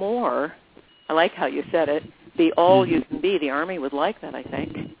become more. I like how you said it. Be all you can be. The Army would like that, I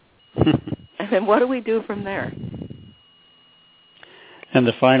think. And then what do we do from there? And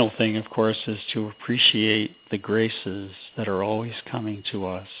the final thing, of course, is to appreciate the graces that are always coming to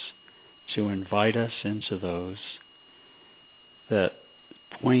us, to invite us into those that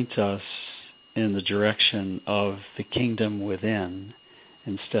point us in the direction of the kingdom within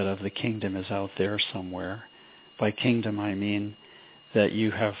instead of the kingdom is out there somewhere. By kingdom, I mean that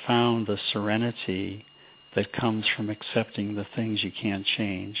you have found the serenity that comes from accepting the things you can't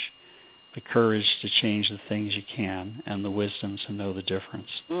change, the courage to change the things you can, and the wisdom to know the difference.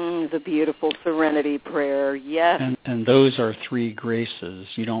 The beautiful serenity prayer, yes. And those are three graces.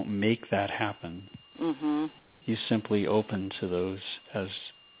 You don't make that happen. Mm-hmm. You simply open to those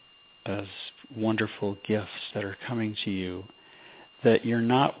as wonderful gifts that are coming to you, that you're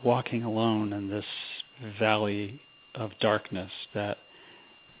not walking alone in this valley of darkness, that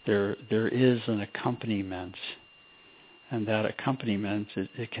there is an accompaniment. And that accompaniment,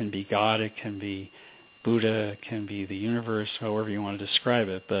 it can be God, it can be Buddha, it can be the universe, however you want to describe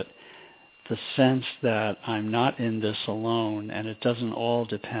it, but the sense that I'm not in this alone, and it doesn't all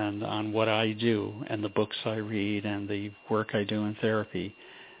depend on what I do and the books I read and the work I do in therapy,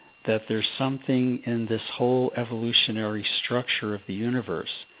 that there's something in this whole evolutionary structure of the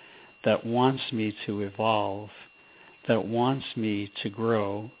universe that wants me to evolve, that wants me to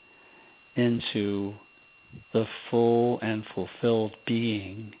grow into the full and fulfilled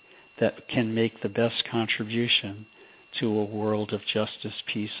being that can make the best contribution to a world of justice,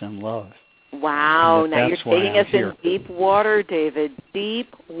 peace, and love. Wow, And now you're taking us here. in deep water, David,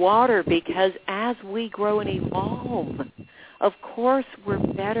 deep water, because as we grow and evolve, of course we're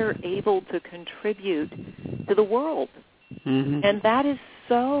better able to contribute to the world. Mm-hmm. And that is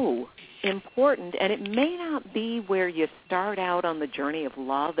so important, and it may not be where you start out on the journey of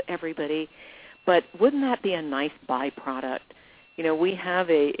love, everybody, but wouldn't that be a nice byproduct? You know, we have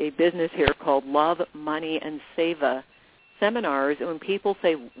a business here called Love, Money, and Seva seminars, and when people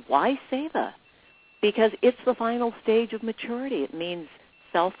say, why Seva? Because it's the final stage of maturity. It means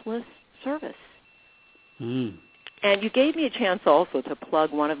selfless service. Mm. And you gave me a chance also to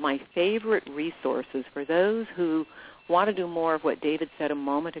plug one of my favorite resources for those who want to do more of what David said a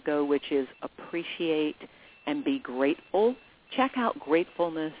moment ago, which is appreciate and be grateful. Check out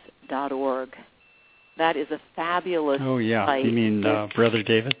gratefulness.org. That is a fabulous site. You mean Brother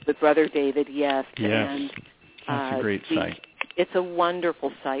David? With Brother David, yes. Yes, and, that's a great site. It's a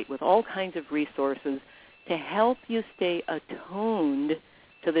wonderful site with all kinds of resources to help you stay attuned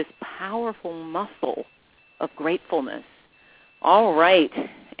to this powerful muscle of gratefulness. All right.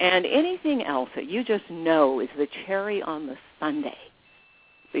 And anything else that you just know is the cherry on the sundae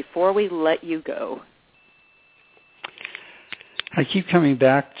before we let you go? I keep coming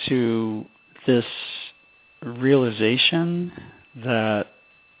back to this realization that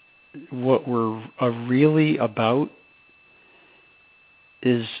what we're really about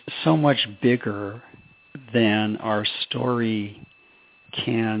is so much bigger than our story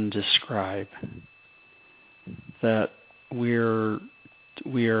can describe. That we are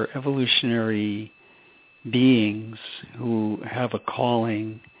evolutionary beings who have a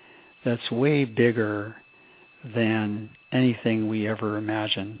calling that's way bigger than anything we ever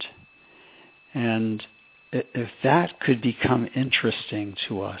imagined. And if that could become interesting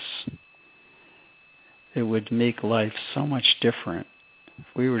to us, it would make life so much different. If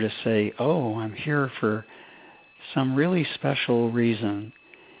we were to say, oh, I'm here for some really special reason,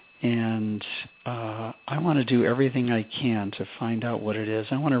 and I want to do everything I can to find out what it is.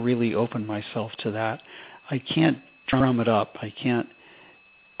 I want to really open myself to that. I can't drum it up. I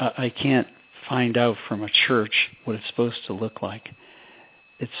can't find out from a church what it's supposed to look like.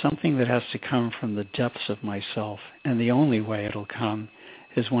 It's something that has to come from the depths of myself, and the only way it'll come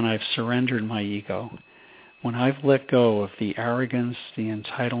is when I've surrendered my ego, when I've let go of the arrogance, the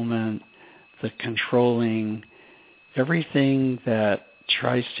entitlement, the controlling, everything that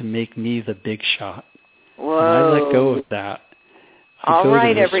tries to make me the big shot. Whoa. When I let go of that, all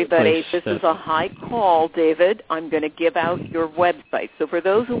right, everybody, this is a high call, David. I'm going to give out your website. So for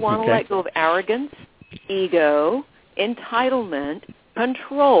those who want to let go of arrogance, ego, entitlement,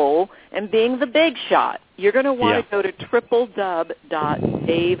 control, and being the big shot, you're going to want to go to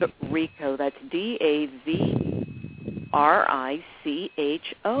www.davericho. That's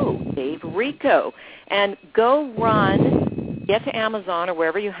DAVRICHO, Dave Richo. And go run, get to Amazon or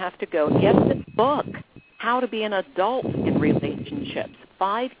wherever you have to go, get this book, How to Be an Adult in Relationships,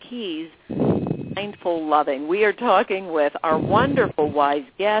 5 Keys Mindful Loving. We are talking with our wonderful wise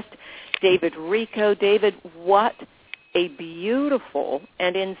guest, David Richo. David, what a beautiful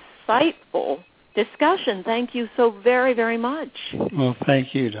and insightful discussion. Thank you so very, very much. Well,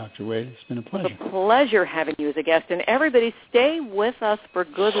 thank you, Dr. Wade. It's been a pleasure. It's a pleasure having you as a guest. And everybody, stay with us for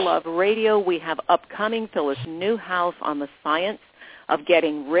Good Love Radio. We have upcoming Phyllis Newhouse on the science of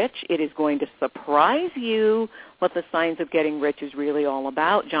getting rich. It is going to surprise you what the science of getting rich is really all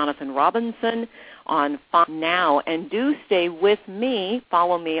about. Jonathan Robinson on Fox Now. And do stay with me.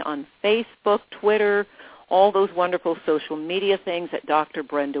 Follow me on Facebook, Twitter, all those wonderful social media things at Dr.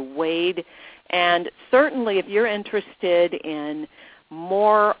 Brenda Wade. And certainly if you're interested in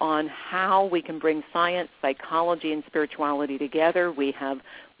more on how we can bring science, psychology, and spirituality together, we have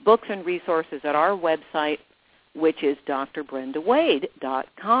books and resources at our website, which is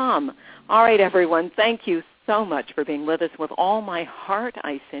drbrendawade.com. All right, everyone, thank you so much for being with us. With all my heart,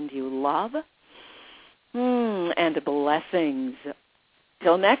 I send you love and blessings.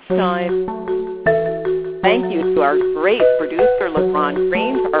 Till next time. Thank you to our great producer, LeBron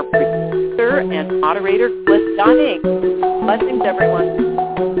Green, our producer and moderator, Cliff Dunning. Blessings, everyone.